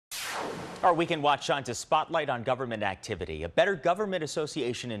Our Weekend Watch shines a spotlight on government activity. A Better Government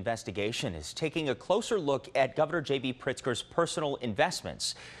Association investigation is taking a closer look at Governor J.B. Pritzker's personal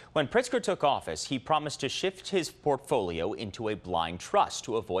investments. When Pritzker took office, he promised to shift his portfolio into a blind trust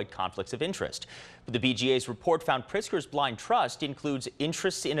to avoid conflicts of interest. But the BGA's report found Pritzker's blind trust includes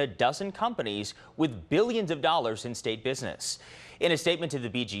interests in a dozen companies with billions of dollars in state business. In a statement to the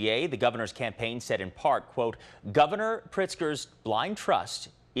BGA, the governor's campaign said in part, quote, Governor Pritzker's blind trust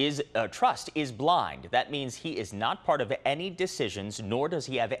is blind. That means he is not part of any decisions, nor does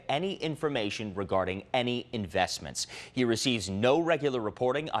he have any information regarding any investments. He receives no regular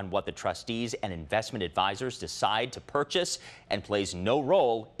reporting on what the trustees and investment advisors decide to purchase and plays no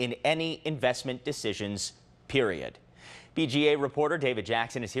role in any investment decisions, period. BGA reporter David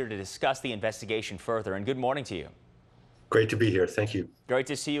Jackson is here to discuss the investigation further. And good morning to you. Great to be here. Thank you. Great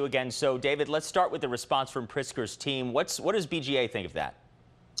to see you again. So, David, let's start with the response from Pritzker's team. What does BGA think of that?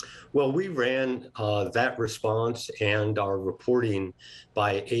 Well, we ran that response and our reporting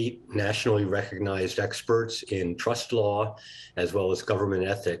by 8 nationally recognized experts in trust law as well as government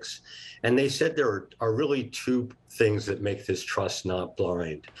ethics. And they said there are really 2 things that make this trust not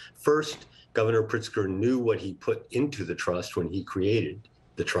blind. First, Governor Pritzker knew what he put into the trust when he created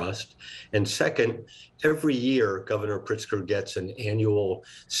the trust. And second, every year, Governor Pritzker gets an annual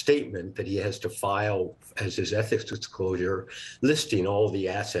statement that he has to file as his ethics disclosure, listing all the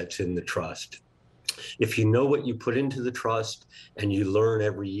assets in the trust. If you know what you put into the trust and you learn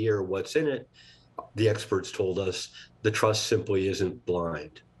every year what's in it, the experts told us the trust simply isn't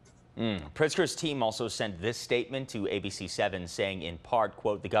blind. Pritzker's team also sent this statement to ABC7 saying in part,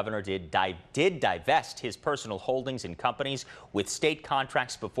 quote, the governor did divest his personal holdings in companies with state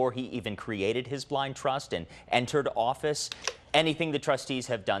contracts before he even created his blind trust and entered office. Anything the trustees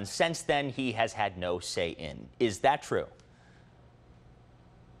have done since then, he has had no say in. Is that true?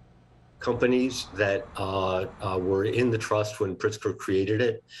 Companies that were in the trust when Pritzker created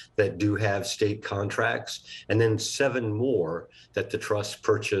it that do have state contracts, and then 7 more that the trust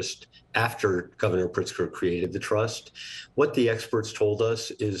purchased after Governor Pritzker created the trust. What the experts told us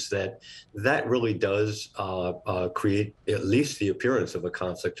is that that really does create at least the appearance of a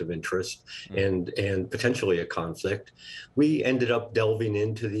conflict of interest and potentially a conflict. We ended up delving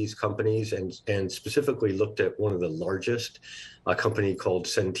into these companies and specifically looked at one of the largest, a company called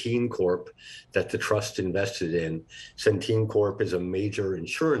Centene Corp that the trust invested in. Centene Corp is a major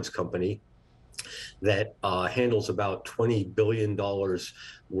insurance company that handles about $20 billion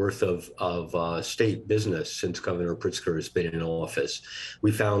worth of state business since Governor Pritzker has been in office.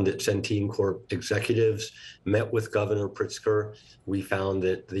 We found that Centene Corp executives met with Governor Pritzker. We found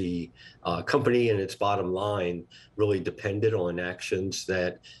that the company and its bottom line really depended on actions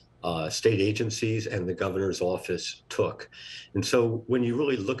that state agencies and the governor's office took. And so when you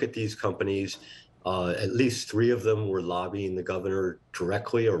really look at these companies, at least 3 of them were lobbying the governor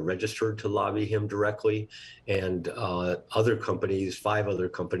directly or registered to lobby him directly. And other companies, 5 other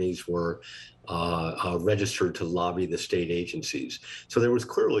companies were registered to lobby the state agencies. So there was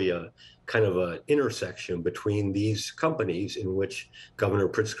clearly a kind of an intersection between these companies in which Governor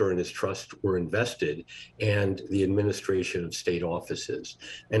Pritzker and his trust were invested and the administration of state offices.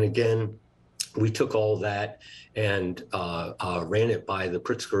 And again, we took all that and ran it by the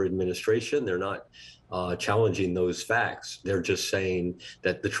Pritzker administration. They're not challenging those facts. They're just saying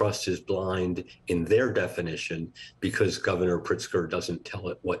that the trust is blind in their definition because Governor Pritzker doesn't tell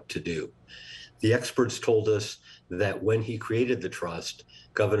it what to do. The experts told us that when he created the trust,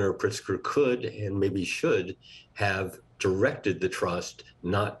 Governor Pritzker could and maybe should have directed the trust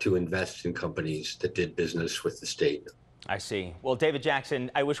not to invest in companies that did business with the state. I see. Well, David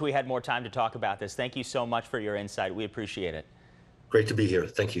Jackson, I wish we had more time to talk about this. Thank you so much for your insight. We appreciate it. Great to be here.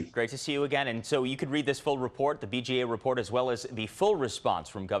 Thank you. Great to see you again. And so you could read this full report, the BGA report, as well as the full response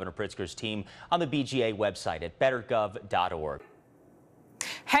from Governor Pritzker's team on the BGA website at bettergov.org.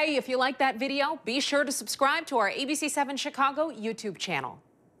 Hey, if you like that video, be sure to subscribe to our ABC7 Chicago YouTube channel.